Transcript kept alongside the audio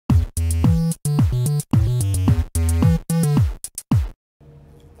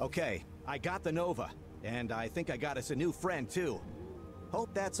Okay, I got the Nova, and I think I got us a new friend too.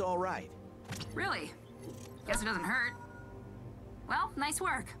 Hope that's all right. Really? Guess it doesn't hurt. Well, nice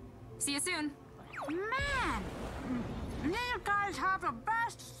work. See you soon. Man, you guys have the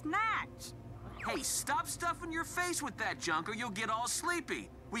best snacks. Hey, stop stuffing your face with that junk or you'll get all sleepy.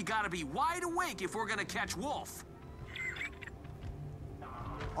 We gotta be wide awake if we're gonna catch Wolf.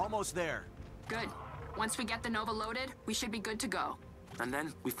 Almost there. Good. Once we get the Nova loaded, we should be good to go. And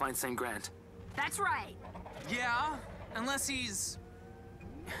then we find St. Grant. That's right. Yeah, unless he's...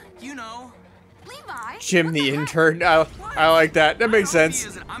 you know... Levi! Jim the intern. I like that. That makes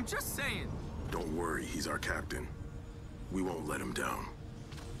sense. I'm just saying. Don't worry, he's our captain. We won't let him down.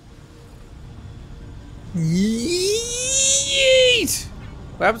 Yeet!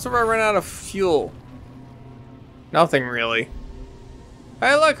 What happens if I run out of fuel? Nothing really.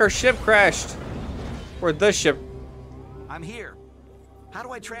 Hey look, our ship crashed. Or the ship. I'm here. How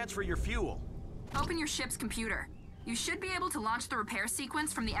do I transfer your fuel? Open your ship's computer. You should be able to launch the repair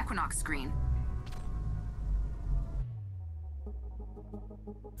sequence from the Equinox screen.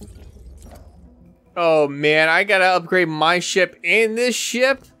 Oh man, I gotta upgrade my ship and this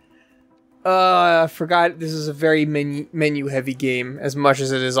ship. I forgot this is a very menu heavy game, as much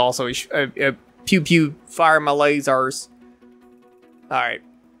as it is also a pew pew fire my lasers. Alright.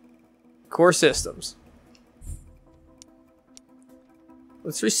 Core systems.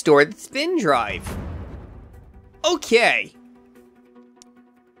 Let's restore the spin drive. Okay.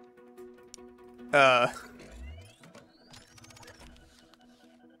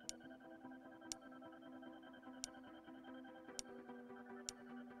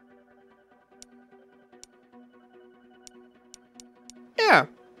 Yeah.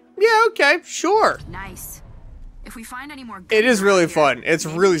 Yeah, okay, sure. Nice. If we find any more, It is really here, fun. It's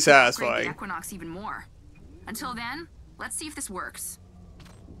maybe really we can upgrade satisfying. the Equinox even more. Until then, let's see if this works.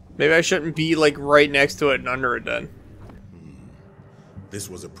 Maybe I shouldn't be like right next to it and under it then. This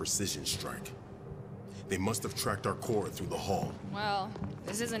was a precision strike. They must have tracked our core through the hull. Well,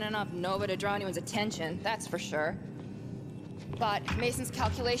 this isn't enough Nova to draw anyone's attention, that's for sure. But Mason's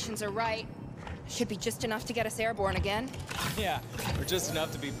calculations are right. Should be just enough to get us airborne again. Yeah, or just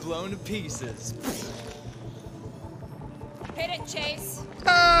enough to be blown to pieces. Hit it, Chase.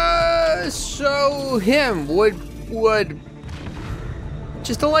 Show him would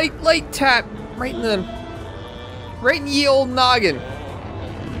just a light tap right in the old noggin.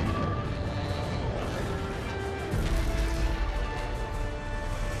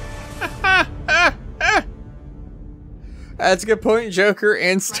 That's a good point, Joker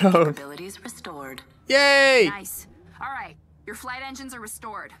and Stone. Abilities restored. Yay! Nice. All right, your flight engines are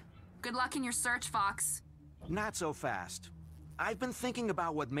restored. Good luck in your search, Fox. Not so fast. I've been thinking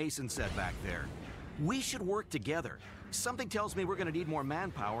about what Mason said back there. We should work together. Something tells me we're gonna need more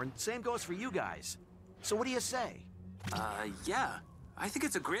manpower, and same goes for you guys. So what do you say? Yeah. I think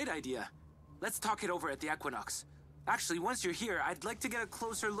it's a great idea. Let's talk it over at the Equinox. Actually, once you're here, I'd like to get a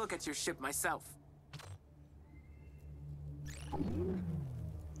closer look at your ship myself.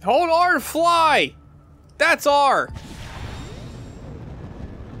 Hold R to fly! That's R!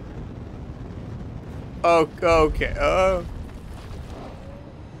 Oh, okay,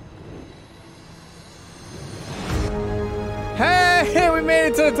 Hey, we made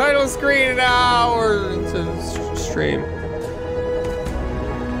it to the title screen now! We're into the stream.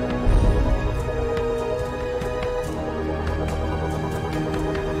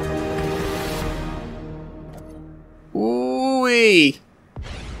 Ooh-wee!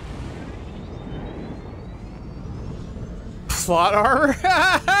 Plot armor?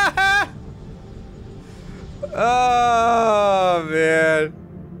 Oh, man.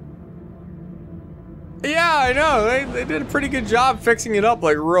 Yeah, I know. They did a pretty good job fixing it up,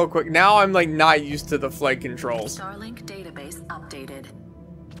 like, real quick. Now I'm, like, not used to the flight controls. StarLink database updated.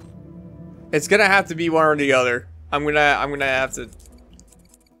 It's gonna have to be one or the other. I'm gonna have to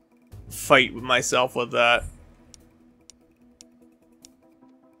fight with myself with that.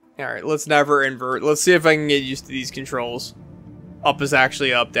 Alright, let's never invert. Let's see if I can get used to these controls. Up is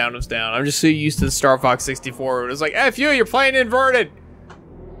actually up, down is down. I'm just so used to the Star Fox 64 where it was like, F you, you're playing inverted!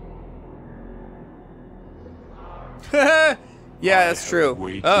 Yeah, that's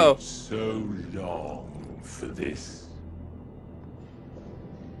true. Oh. So long for this.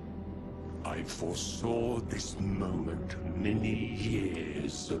 I foresaw this moment many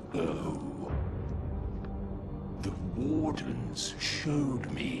years ago. The Wardens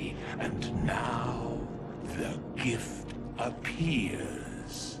showed me, and now the gift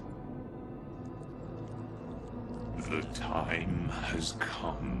appears. The time has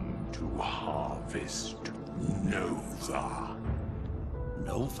come to harvest Nova.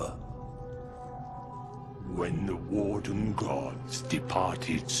 Nova? When the Warden gods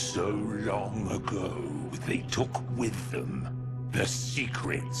departed so long ago, they took with them the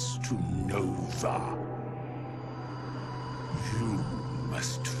secrets to Nova. You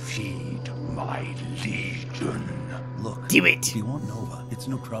must feed my legion. Look, Do it. if you want Nova, it's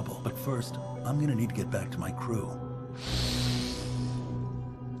no trouble. But first, I'm gonna need to get back to my crew.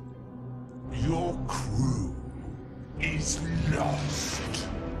 Your crew is lost.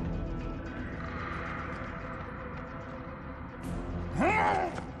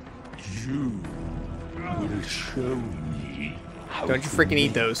 You will show me how. Don't you freaking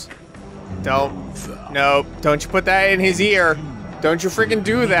eat those. Don't. No. Don't you put that in his ear. Don't you freaking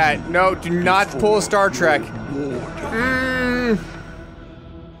do that. No, do not pull a Star Trek.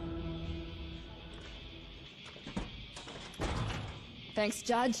 Thanks,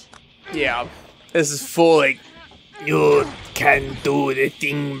 Judge. Yeah. This is full like, you can do the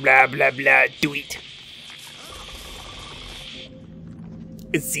thing, blah, blah, blah. Do it.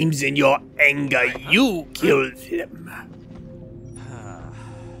 It seems in your anger you killed him.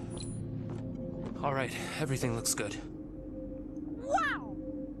 All right, everything looks good. Wow!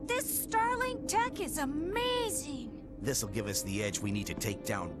 This StarLink tech is amazing! This'll give us the edge we need to take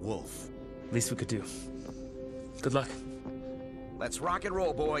down Wolf. Least we could do. Good luck. Let's rock and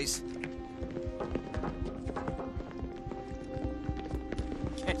roll, boys.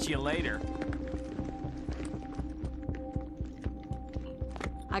 Catch you later.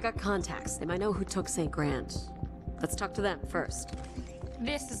 I got contacts. They might know who took St. Grant. Let's talk to them first.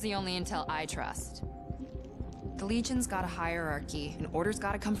 This is the only intel I trust. The Legion's got a hierarchy, and orders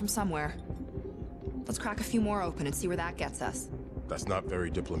gotta come from somewhere. Let's crack a few more open and see where that gets us. That's not very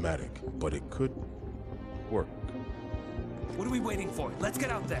diplomatic, but it could work. What are we waiting for? Let's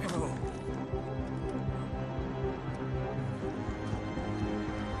get out there.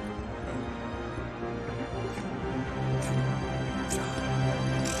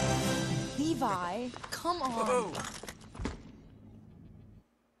 Levi, come on.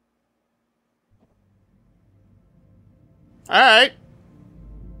 Alright.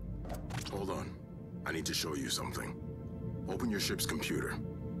 Hold on. I need to show you something. Open your ship's computer.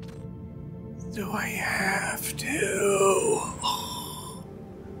 Do I have to?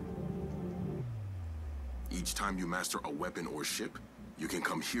 Each time you master a weapon or ship, you can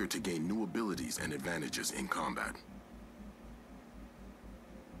come here to gain new abilities and advantages in combat.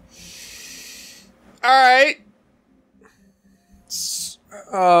 Alright.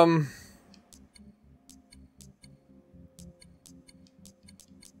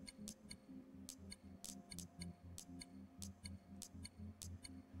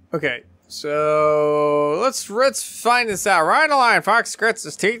 Okay, so let's find this out. Right on line, Fox grits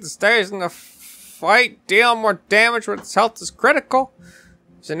his teeth and stays in the fight. Deal more damage when its health is critical.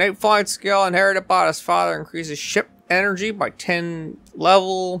 His innate flying skill inherited by his father increases ship energy by 10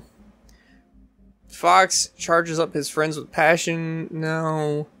 level. Fox charges up his friends with passion.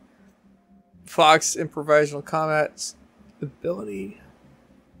 No. Fox improvisational combat ability.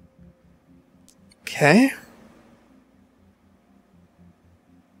 Okay.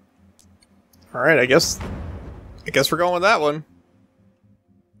 All right, I guess we're going with that one.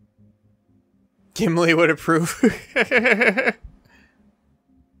 Gimli would approve.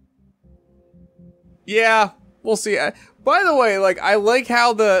 Yeah, we'll see. By the way, like, I like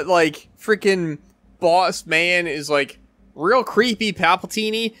how the, like, freaking boss man is, like, real creepy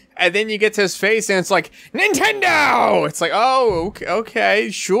Palpatine, and then you get to his face and it's like, Nintendo! It's like, oh,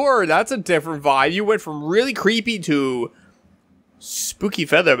 okay, sure, that's a different vibe. You went from really creepy to spooky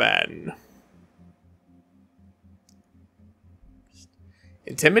Featherman.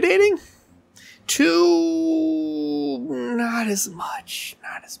 Intimidating? Not as much,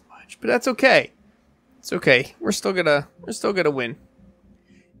 but that's okay. It's okay. We're still gonna win.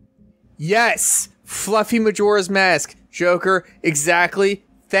 Yes, fluffy Majora's Mask, Joker. Exactly.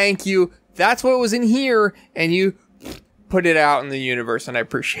 Thank you. That's what was in here, and you put it out in the universe, and I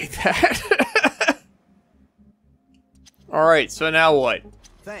appreciate that. All right. So now what?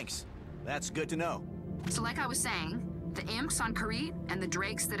 Thanks. That's good to know. So like I was saying, the imps on Karit and the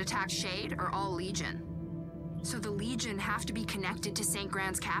drakes that attack Shade are all Legion. So the Legion have to be connected to St.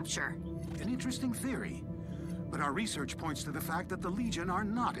 Grant's capture. An interesting theory. But our research points to the fact that the Legion are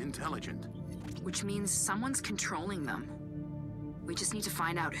not intelligent. Which means someone's controlling them. We just need to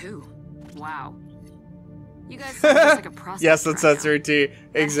find out who. Wow. You guys sound just like a prospect. Yes, that's right too.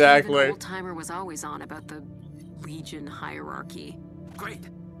 Exactly. The old timer was always on about the Legion hierarchy. Great.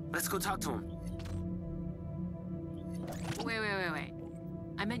 Let's go talk to him. Wait.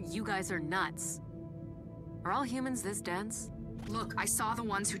 I meant you guys are nuts. Are all humans this dense? Look, I saw the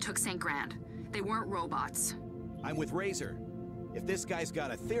ones who took St. Grand. They weren't robots. I'm with Razor. If this guy's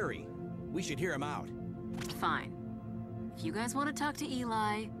got a theory, we should hear him out. Fine. If you guys want to talk to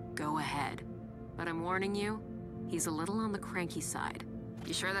Eli, go ahead. But I'm warning you, he's a little on the cranky side.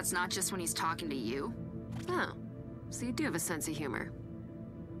 You sure that's not just when he's talking to you? Oh, so you do have a sense of humor.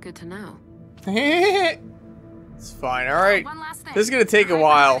 Good to know. It's fine, alright. One last thing. This is gonna take a Alright,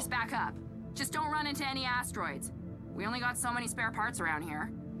 while. guys, back up. Just don't run into any asteroids. We only got so many spare parts around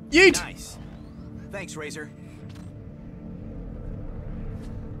here. Yeet! Nice. Thanks, Razor.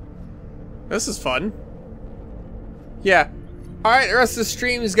 This is fun. Yeah. Alright, the rest of the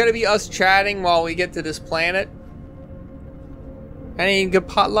stream is gonna be us chatting while we get to this planet. Any good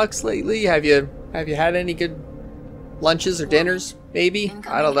potlucks lately? Have you had any good lunches or dinners? Maybe?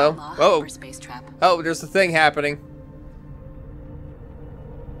 I don't know. Whoa. Oh, there's a thing happening.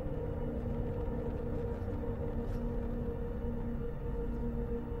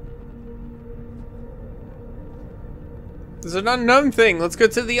 There's an unknown thing. Let's go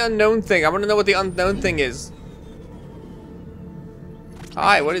to the unknown thing. I want to know what the unknown thing is.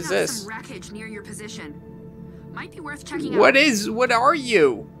 Hi, what is this? Some wreckage near your position. Might be worth checking out. What are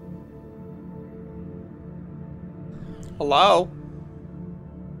you? Hello?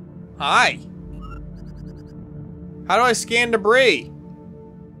 Hi. How do I scan debris?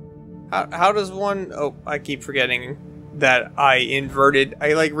 How does one... Oh, I keep forgetting that I inverted.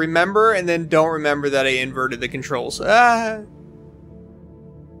 I like remember and then don't remember that I inverted the controls. Ah.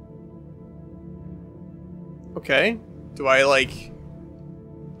 Okay. Do I like...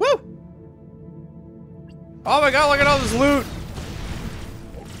 Woo! Oh my god, look at all this loot!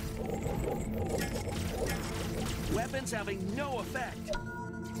 Weapons having no effect.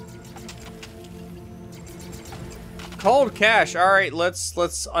 Cold cache. Alright,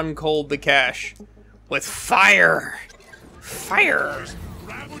 let's uncold the cache. With fire! Fire!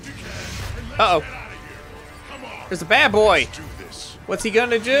 Uh-oh. There's a bad boy! What's he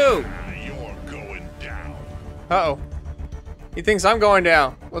gonna do? Uh-oh. He thinks I'm going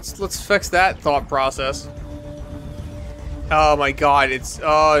down. Let's fix that thought process. Oh my god, this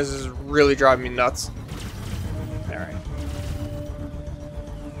is really driving me nuts. Alright.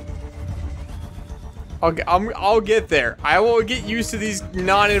 I'll get there. I will get used to these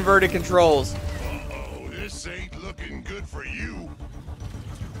non-inverted controls. Uh-oh, this ain't looking good for you.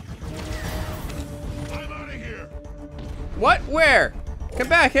 I'm out of here. What? Where? Come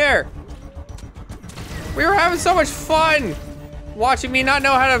back here. We were having so much fun watching me not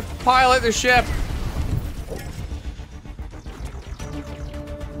know how to pilot the ship.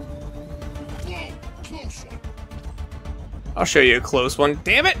 Whoa, close one. I'll show you a close one.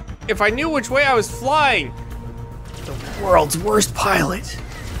 Damn it! If I knew which way I was flying. The world's worst pilot.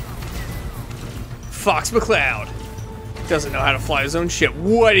 Fox McCloud. Doesn't know how to fly his own ship.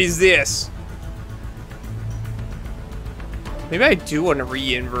 What is this? Maybe I do want to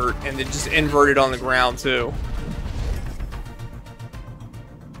re-invert and then just invert it on the ground too.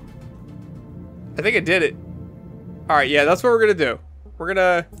 I think I did it. Alright, yeah, that's what we're gonna do. We're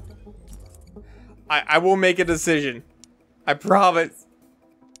gonna... I will make a decision. I promise.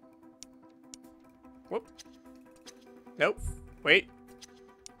 Whoop. Nope. Wait.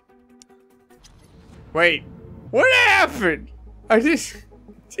 Wait. What happened? I just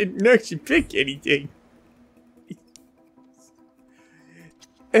didn't actually pick anything.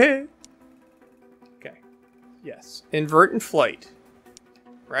 Okay. Yes. Invert and flight.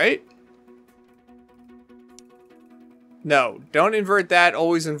 Right? No. Don't invert that.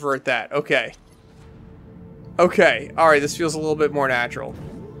 Always invert that. Okay. Okay. Alright, this feels a little bit more natural.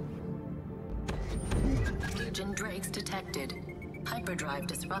 Legion Drakes detected. Hyperdrive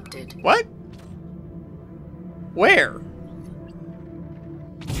disrupted. What? Where?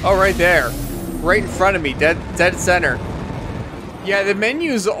 Oh, right there. Right in front of me. Dead center. Yeah, the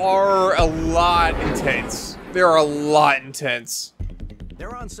menus are a lot intense. They are a lot intense.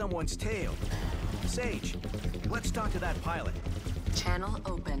 They're on someone's tail. Sage, let's talk to that pilot. Channel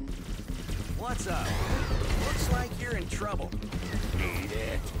open. What's up? Looks like you're in trouble. Beat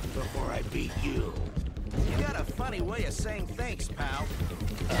it before I beat you. You got a funny way of saying thanks, pal.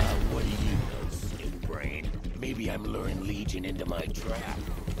 What do you know, skin brain? Maybe I'm luring Legion into my trap.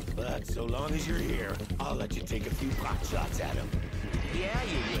 But so long as you're here, I'll let you take a few pot shots at him. Yeah,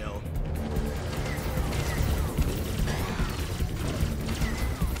 you will.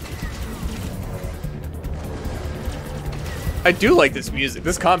 I do like this music.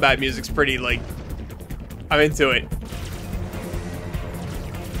 This combat music's pretty, like... I'm into it.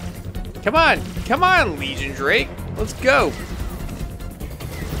 Come on! Come on, Legion Drake! Let's go!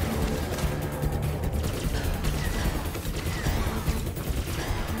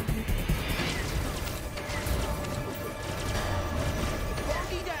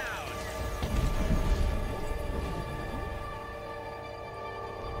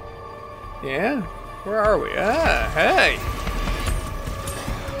 Yeah? Where are we? Ah, hey!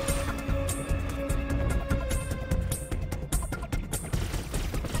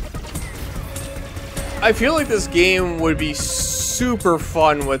 I feel like this game would be super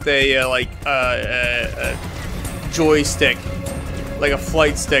fun with a joystick, like a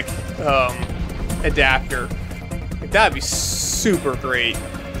flight stick adapter. Like, that'd be super great.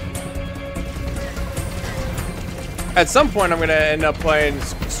 At some point, I'm gonna end up playing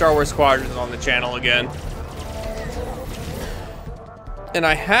Star Wars Squadrons on the channel again. And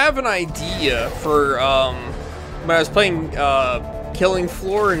I have an idea for when I was playing Killing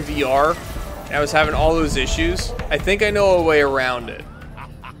Floor in VR. I was having all those issues. I think I know a way around it.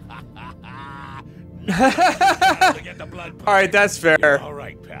 Alright, that's fair.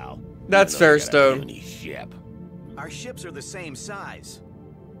 Alright, pal. That's fair, Stone. Ship. Our ships are the same size.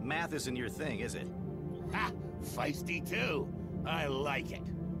 Math isn't your thing, is it? Ha! Feisty too. I like it.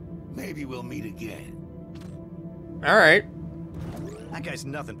 Maybe we'll meet again. Alright. That guy's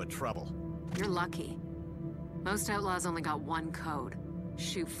nothing but trouble. You're lucky. Most outlaws only got one code.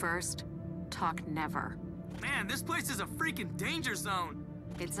 Shoot first, talk never. Man, this place is a freaking danger zone.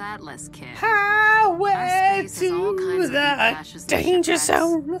 It's Atlas, kid. Highway to the danger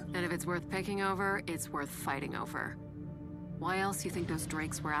zone. And if it's worth picking over, it's worth fighting over. Why else do you think those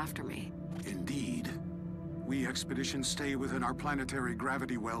drakes were after me? Indeed. We expeditions stay within our planetary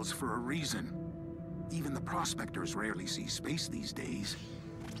gravity wells for a reason. Even the prospectors rarely see space these days.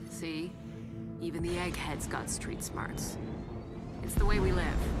 See? Even the eggheads got street smarts. It's the way we live.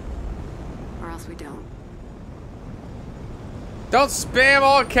 Or else we don't. Don't spam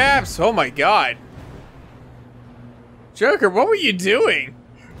all caps! Oh my god. Joker, what were you doing?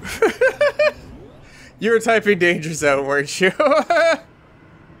 You were typing danger zone, weren't you?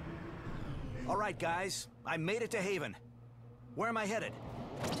 Alright, guys. I made it to Haven. Where am I headed?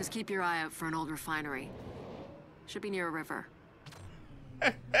 Just keep your eye out for an old refinery. Should be near a river.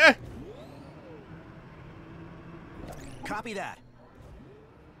 Copy that.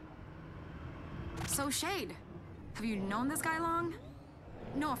 So, Shade, have you known this guy long?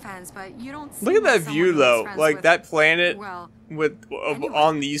 No offense, but you don't Look at that view, though. Like, that planet with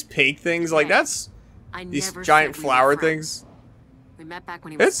on these pink things. Like, that's these giant flower things. We met back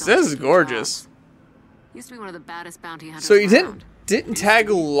when he was This is gorgeous. Used to be one of the baddest bounty hunters. So he didn't tag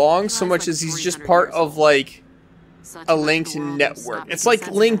along so much as he's just part of like a linked network. It's like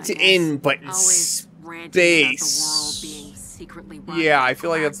LinkedIn, but in space. Yeah, I feel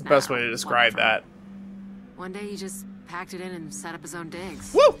like that's the best way to describe that. One day he just packed it in and set up his own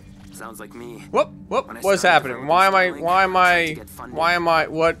digs. Woo! Sounds like me. Whoop! What's happening? What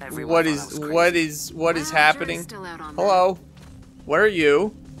is happening? Hello? What are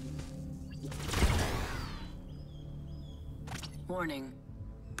you? Warning.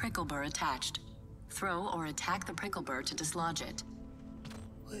 Prickle burr attached. Throw or attack the prickle burr to dislodge it.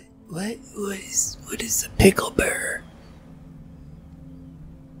 What is a pickle burr?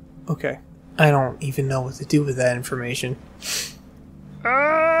 Okay. I don't even know what to do with that information.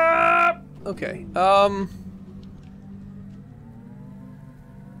 Okay. I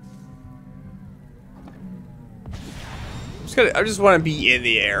just want to be in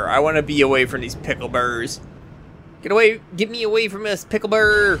the air. I want to be away from these pickle burrs. Get me away from this pickle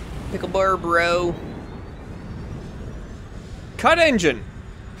burr. Pickle burr, bro. Cut engine.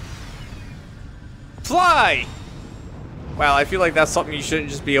 Fly. Wow, I feel like that's something you shouldn't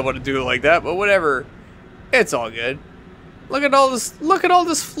just be able to do like that, but whatever. It's all good. Look at all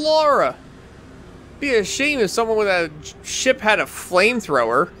this flora. Be a shame if someone with a ship had a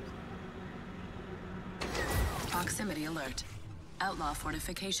flamethrower. Proximity alert. Outlaw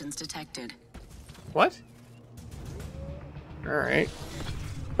fortifications detected. What? Alright.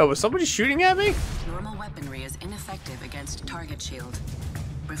 Oh, was somebody shooting at me? Normal weaponry is ineffective against target shield.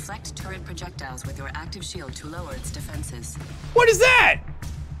 Reflect turret projectiles with your active shield to lower its defenses. What is that?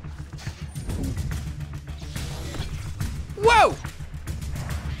 Whoa!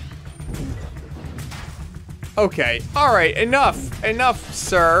 Okay, alright, enough,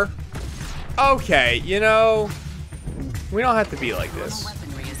 sir. Okay, you know, we don't have to be like this. Normal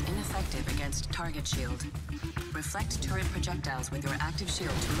weaponry is ineffective against target shield. Reflect turret projectiles with your active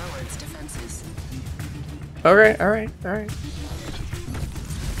shield to lower its defenses. Okay, alright.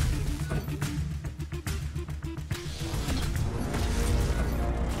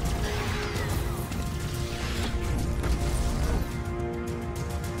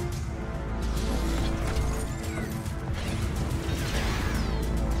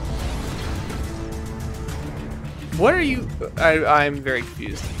 What are you? I'm very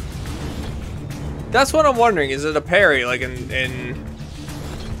confused. That's what I'm wondering. Is it a parry like in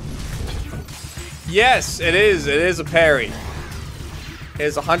Yes, it is. It is a parry. It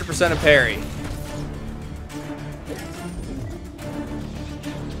is 100% a parry.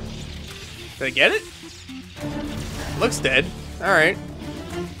 Did I get it? Looks dead. Alright.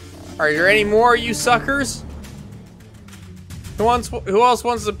 Are there any more, you suckers? Who else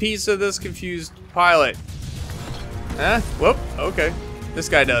wants a piece of this confused pilot? Huh? Whoop. Okay. This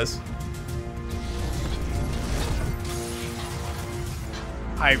guy does.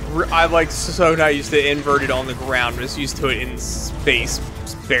 I'm like so not used to inverted on the ground. I'm just used to it in space,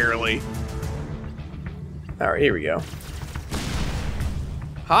 just barely. Alright, here we go.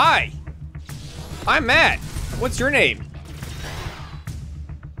 Hi! I'm Matt. What's your name?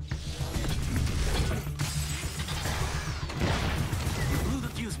 You blew the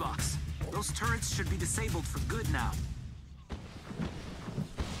fuse box. Those turrets should be disabled for good now.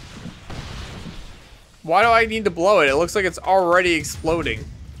 Why do I need to blow it? It looks like it's already exploding.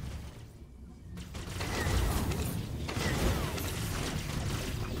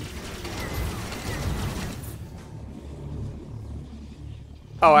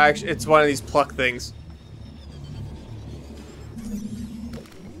 Oh, actually, it's one of these pluck things.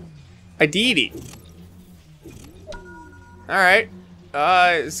 I did it. Alright.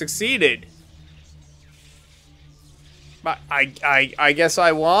 Succeeded. But I guess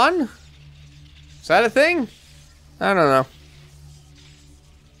I won? Is that a thing? I don't know.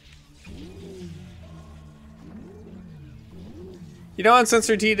 You know, on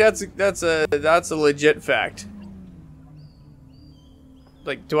Sensor T, that's a legit fact.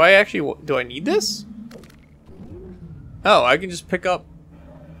 Like, do I need this? Oh, I can just pick up.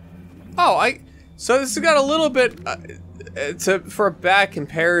 Oh, so this has got a little bit for a bad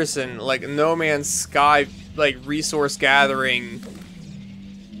comparison, like No Man's Sky, like resource gathering.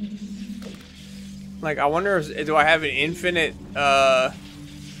 Like, I wonder if, do I have an infinite,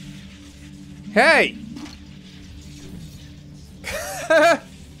 Hey!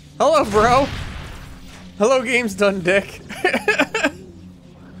 Hello, bro! Hello, game's done, dick.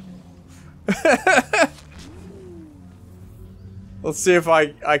 Let's see if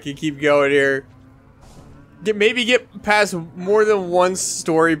I can keep going here. Maybe get past more than one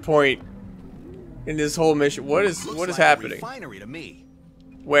story point in this whole mission. What is happening? Refinery to me.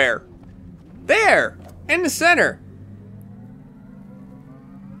 Where? There! In the center!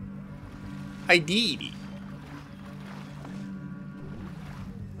 ID.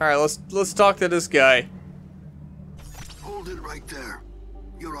 Alright, let's talk to this guy. Hold it right there.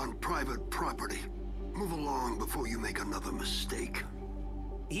 You're on private property. Move along before you make another mistake.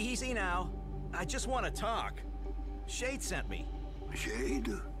 Easy now. I just want to talk. Shade sent me.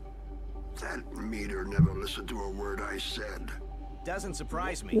 Shade? That meter never listened to a word I said. Doesn't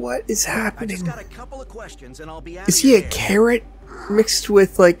surprise me. What is happening? I just got a couple of questions and I'll be out Is of he a your carrot mixed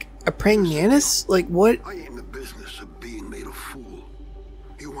with, like, a praying mantis? Like, what? I ain't in the business of being made a fool.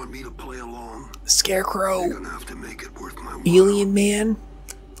 You want me to play along? Scarecrow. You're gonna have to make it worth my while. Alien man?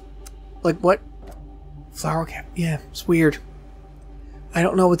 Like, what? Flower cap? Yeah, it's weird. I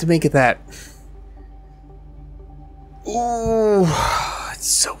don't know what to make of that. Ooh, it's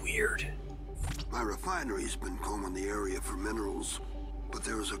so weird. My refinery's been combing the area for minerals, but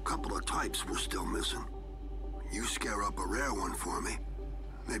there's a couple of types we're still missing. You scare up a rare one for me,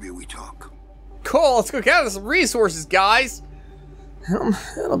 maybe we talk. Cool, let's go gather some resources, guys.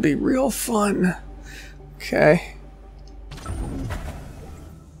 That'll be real fun. Okay.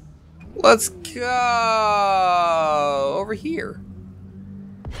 Let's go over here.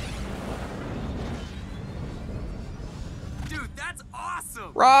 Dude, that's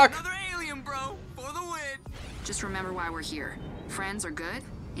awesome! Rock! Another alien, bro! For the win! Just remember why we're here. Friends are good,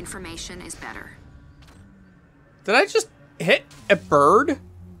 information is better. Did I just hit a bird?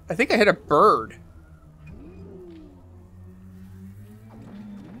 I think I hit a bird.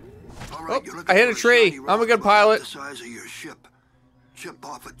 Right, oh, I hit a tree. I'm a good pilot. The size of your ship. Chip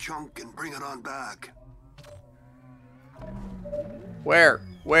off a chunk and bring it on back. Where?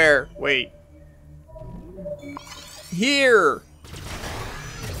 Where? Wait. Here.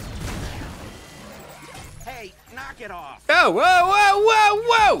 Hey, knock it off. Oh, whoa, whoa, whoa,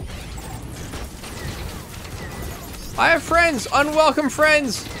 whoa! I have friends. Unwelcome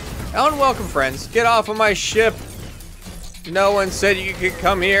friends. Unwelcome friends. Get off of my ship. No one said you could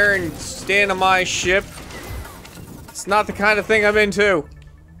come here and stand on my ship. It's not the kind of thing I'm into.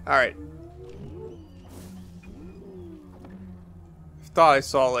 Alright. I thought I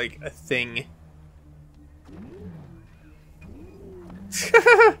saw, like, a thing.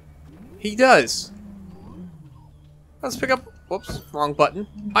 He does. Let's pick up... Whoops, wrong button.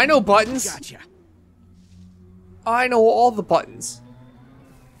 I know buttons. Gotcha. I know all the buttons.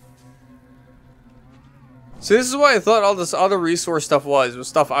 So this is what I thought all this other resource stuff was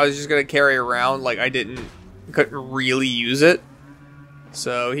stuff I was just gonna carry around, like I couldn't really use it.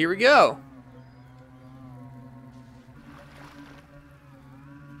 So here we go.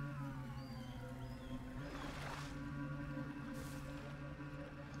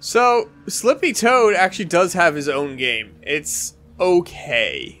 So Slippy Toad actually does have his own game. It's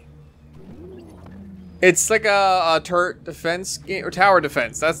okay. It's like a turret defense game, or tower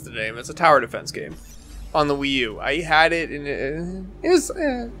defense. That's the name. It's a tower defense game on the Wii U. I had it, and it's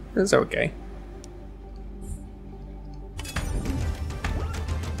okay.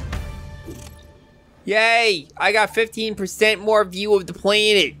 Yay! I got 15% more view of the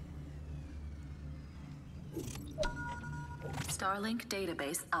planet. StarLink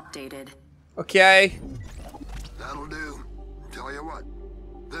database updated. Okay. That'll do. Tell you what,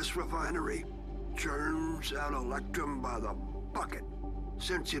 this refinery churns out electrum by the bucket.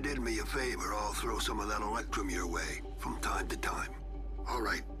 Since you did me a favor, I'll throw some of that electrum your way from time to time. All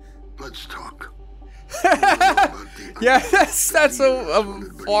right, let's talk. Yeah, that's a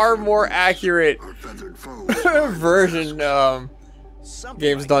far more accurate version.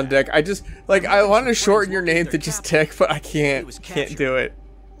 Game's done, Dick. I just I want to shorten your name to just Dick, but I can't do it.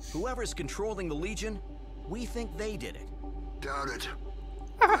 Whoever's controlling the Legion, we think they did it. Doubt it.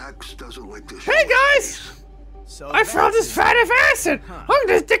 Max doesn't like this. Hey guys! So I found this vat of acid. I'm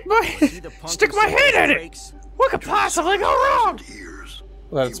gonna stick my head in it. What could possibly go wrong?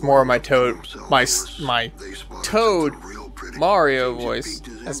 Well, that's more of my Toad, my Toad Mario voice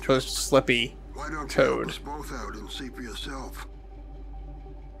as opposed to Slippy Toad.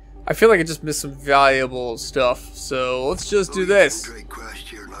 I feel like I just missed some valuable stuff, so let's just do this. Drake crashed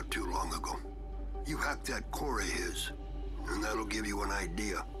here not too long ago. You hacked that core of his, and that'll give you an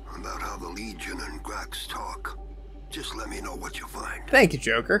idea about how the Legion and Grax talk. Just let me know what you find. Thank you,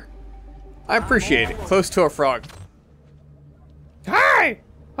 Joker. I appreciate it. Close to a frog. Hi!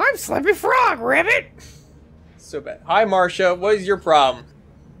 I'm Slippy Frog, Ribbit! So bad. Hi, Marcia. What is your problem?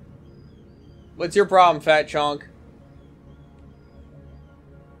 What's your problem, fat chunk?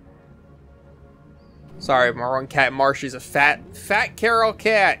 Sorry, my wrong cat. Marcia's a fat Carol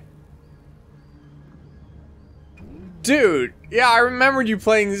cat. Dude, yeah, I remembered you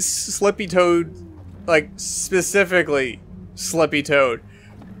playing this Slippy Toad, like, specifically Slippy Toad.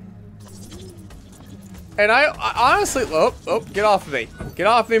 And I honestly, oh, get off of me. Get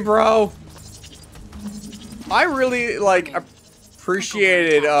off me, bro. I really, like,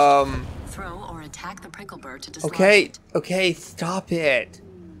 appreciated, Throw or attack the prickle bird to dislodge it. Okay, stop it.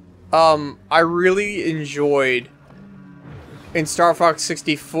 I really enjoyed in Star Fox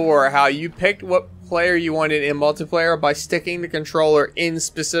 64 how you picked what player you wanted in multiplayer by sticking the controller in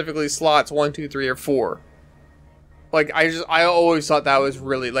specifically slots 1, 2, 3, or 4. Like, I always thought that was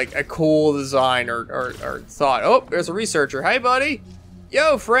really, like, a cool design or thought. Oh, there's a researcher. Hey, buddy.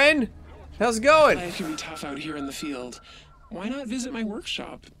 Yo, friend. How's it going? Life can be tough out here in the field. Why not visit my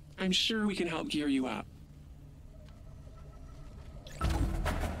workshop? I'm sure we can help gear you up.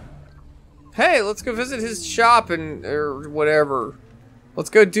 Hey, let's go visit his shop or whatever. Let's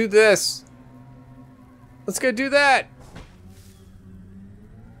go do this. Let's go do that.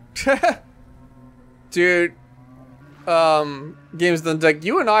 Dude. Games Done Deck,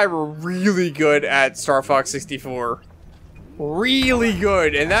 you and I were really good at Star Fox 64. Really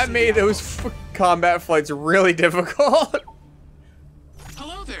good, and that made those combat flights really difficult.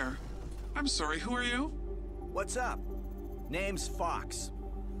 Hello there. I'm sorry, who are you? What's up? Name's Fox.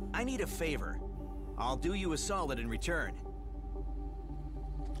 I need a favor. I'll do you a solid in return.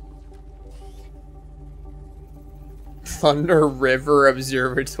 Thunder River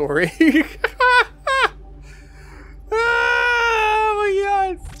Observatory. Oh my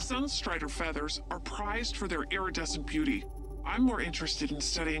god. Sunstrider feathers are prized for their iridescent beauty. I'm more interested in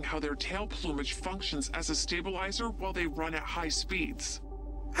studying how their tail plumage functions as a stabilizer while they run at high speeds.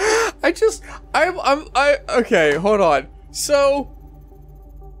 Okay, hold on. So,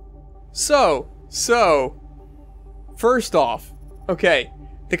 first off, okay,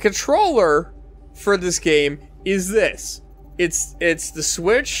 the controller for this game is this. It's the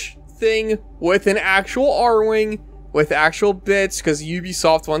Switch thing with an actual R-Wing, with actual bits, because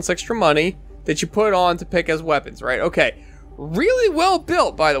Ubisoft wants extra money, that you put on to pick as weapons, right? Okay. Really well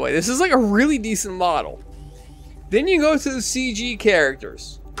built, by the way. This is like a really decent model. Then you go to the CG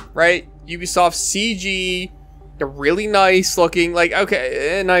characters, right? Ubisoft CG, they're really nice looking, like,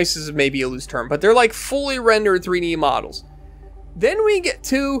 okay, nice is maybe a loose term, but they're like fully rendered 3D models. Then we get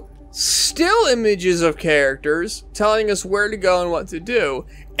to still images of characters telling us where to go and what to do.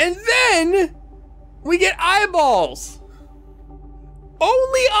 And then we get eyeballs.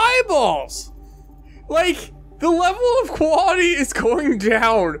 Only eyeballs. Like, the level of quality is going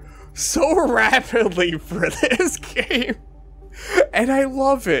down so rapidly for this game. And I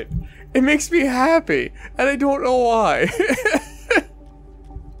love it. It makes me happy. And I don't know why.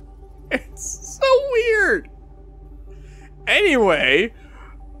 It's so weird. Anyway,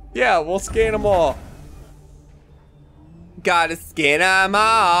 yeah, we'll scan them all. Gotta scan them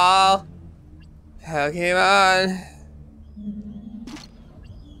all. Pokemon.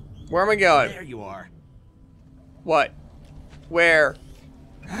 Where am I going? There you are. What? Where?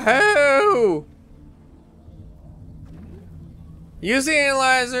 Who? Use the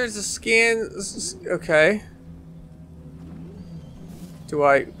analyzers to scan. Okay. Do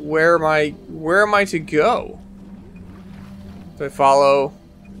I? Where am I? Where am I to go? Do I follow?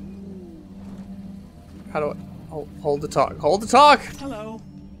 How do I? Oh, hold the talk. Hold the talk. Hello.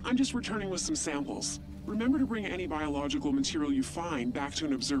 I'm just returning with some samples. Remember to bring any biological material you find back to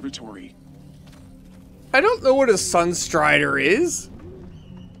an observatory. I don't know what a Sunstrider is.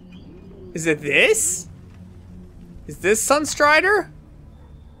 Is it this? Is this Sunstrider?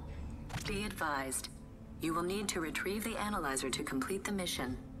 Be advised, you will need to retrieve the analyzer to complete the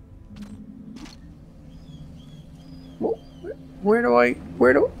mission. Where do I?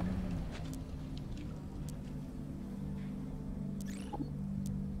 Where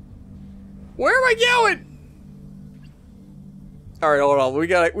am I going? All right, hold on. We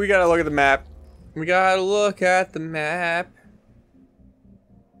gotta look at the map. We gotta look at the map.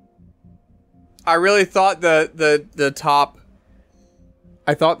 I really thought the top.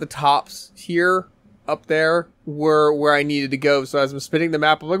 I thought the tops here, up there, were where I needed to go. So as I'm spinning the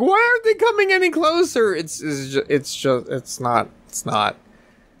map, I'm like, why aren't they coming any closer? It's not.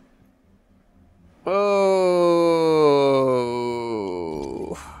 Oh.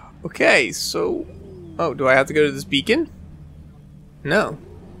 Okay, so... Oh, do I have to go to this beacon? No.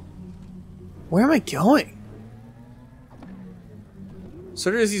 Where am I going?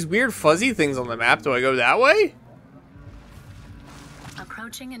 So there's these weird fuzzy things on the map. Do I go that way?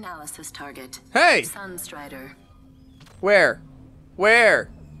 Approaching analysis target. Hey! Sunstrider. Where? Where?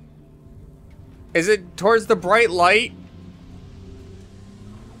 Is it towards the bright light?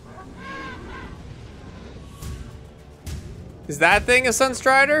 Is that thing a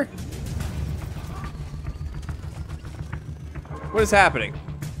Sunstrider? What is happening?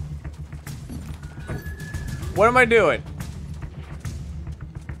 What am I doing?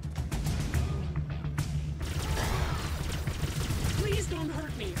 Please don't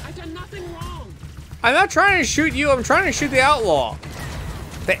hurt me. I've done nothing wrong. I'm not trying to shoot you. I'm trying to shoot the outlaw.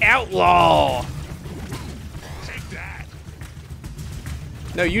 The outlaw. Take that.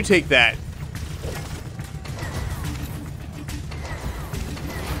 No, you take that.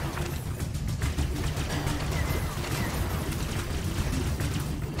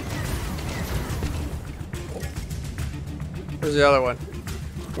 Where's the other one?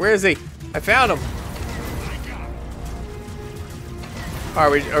 Where is he? I found him. Are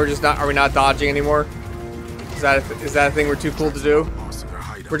we not dodging anymore? Is that a thing we're too cool to do?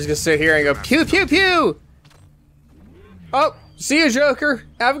 We're just gonna sit here and go pew pew pew. Oh, see you, Joker.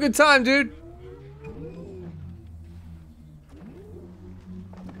 Have a good time, dude.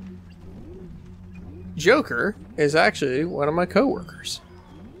 Joker is actually one of my coworkers.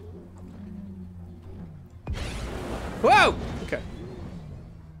 Whoa! Okay.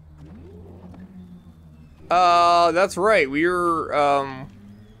 That's right. We're,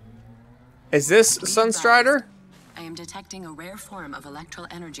 is this Sunstrider? I am detecting a rare form of electral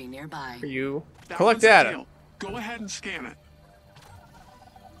energy nearby. Are you? That Collect one's a data. deal. Go ahead and scan it.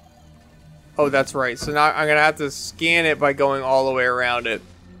 Oh, that's right. So now I'm gonna have to scan it by going all the way around it.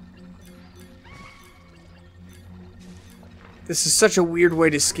 This is such a weird way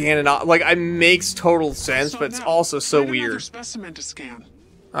to scan it. Like, it makes total sense, but it's also so Find another weird. specimen to scan.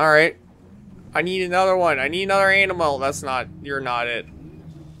 All right. I need another one. I need another animal. That's not. You're not it.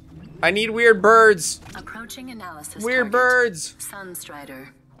 I need weird birds. Approaching analysis Weird target. birds. Sunstrider.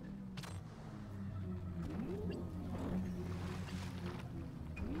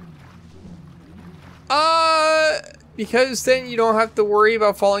 Because then you don't have to worry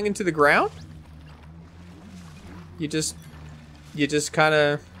about falling into the ground? You just kind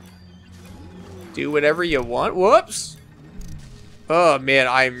of do whatever you want. Whoops. Oh man,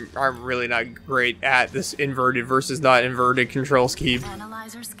 I'm really not great at this inverted versus not inverted control scheme.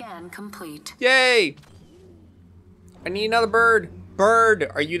 Analyzer scan complete. Yay! I need another bird. Bird,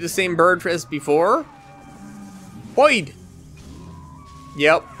 are you the same bird as before? Boyd.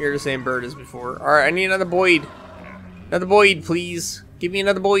 Yep, you're the same bird as before. All right, I need another Boyd. Another Boyd, please. Give me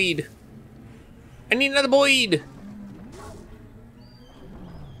another Boyd. I need another Boyd.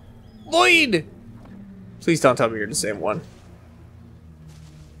 Boyd! Please don't tell me you're the same one.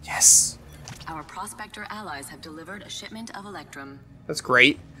 Yes. Our prospector allies have delivered a shipment of Electrum. That's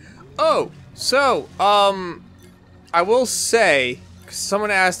great. Oh, so, I will say, 'cause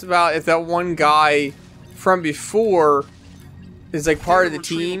someone asked about if that one guy from before is like part of the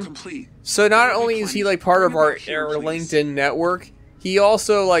team. Complete. So not only is he like part of our LinkedIn network, he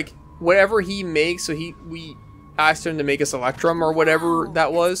also like whatever he makes. So we asked him to make us Electrum or whatever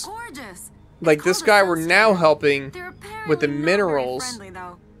that was. Like this guy we're now helping with the minerals.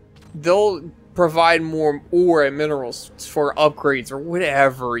 They'll provide more ore and minerals for upgrades or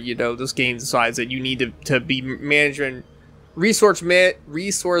whatever, you know, this game decides that you need to be managing resource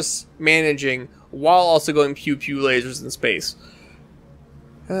managing while also going pew pew lasers in space.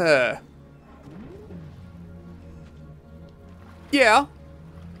 Yeah.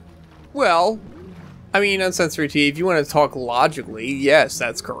 Well, I mean, on Sensory T, if you want to talk logically, yes,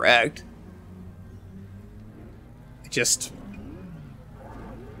 that's correct. Just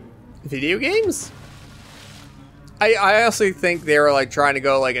video games? I honestly think they were like trying to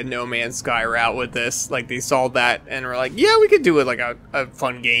go like a No Man's Sky route with this. Like they saw that and were like, yeah, we could do it like a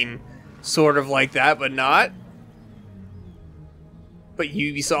fun game sort of like that, but not. But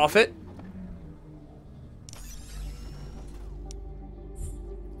Ubisoft it.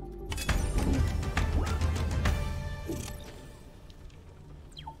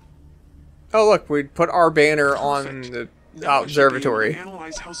 Oh look, we put our banner on the observatory.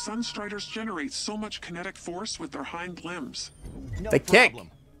 Analyze how Sunstriders generate so much kinetic force with their hind limbs. They kick.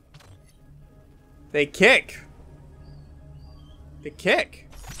 They kick. They kick.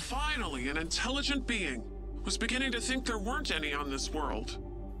 Finally, an intelligent being. Was beginning to think there weren't any on this world.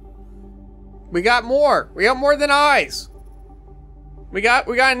 We got more. We got more than eyes. We got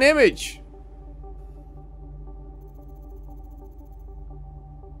an image.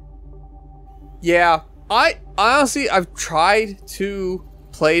 Yeah, I honestly, I've tried to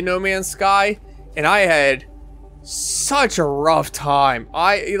play No Man's Sky, and I had such a rough time.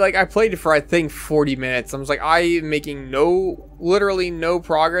 I played it for, I think, 40 minutes. I was like, I am making literally no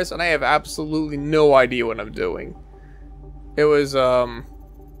progress, and I have absolutely no idea what I'm doing. It was,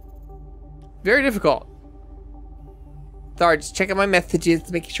 very difficult. Sorry, just checking my messages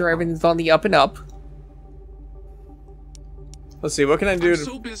to make sure everything's on the up and up. Let's see, what can I do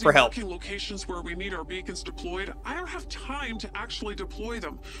for help? Marking locations where we need our beacons deployed. I don't have time to actually deploy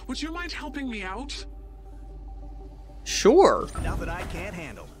them. Would you mind helping me out? Sure. Now that I can't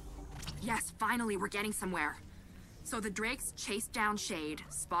handle. Yes, finally, we're getting somewhere. So the Drakes chased down Shade,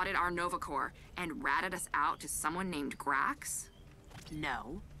 spotted our Nova Corps, and ratted us out to someone named Grax?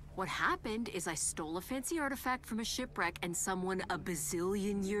 No. What happened is I stole a fancy artifact from a shipwreck and someone a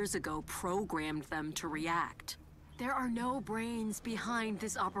bazillion years ago programmed them to react. There are no brains behind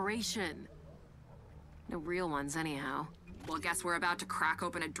this operation. No real ones, anyhow. Well, guess we're about to crack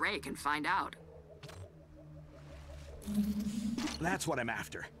open a Drake and find out. That's what I'm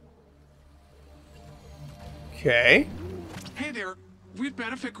after. Okay. Hey there. We'd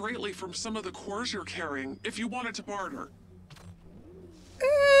benefit greatly from some of the cores you're carrying if you wanted to barter.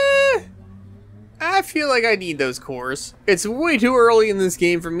 I feel like I need those cores. It's way too early in this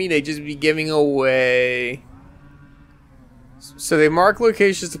game for me to just be giving away. So they mark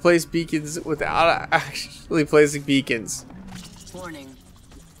locations to place beacons without actually placing beacons. Warning.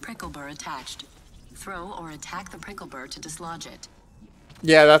 Pricklebur attached. Throw or attack the Pricklebur to dislodge it.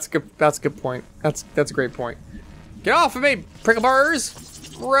 Yeah, that's good. That's a good point. That's a great point. Get off of me,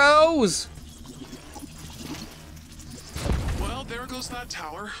 Prickleburs! Bros! Well, there goes that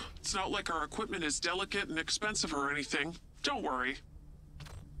tower. It's not like our equipment is delicate and expensive or anything. Don't worry.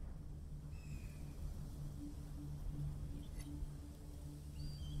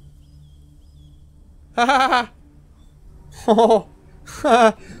 Ha ha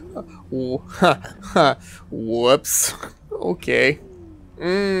ha! Oh, whoops. Okay.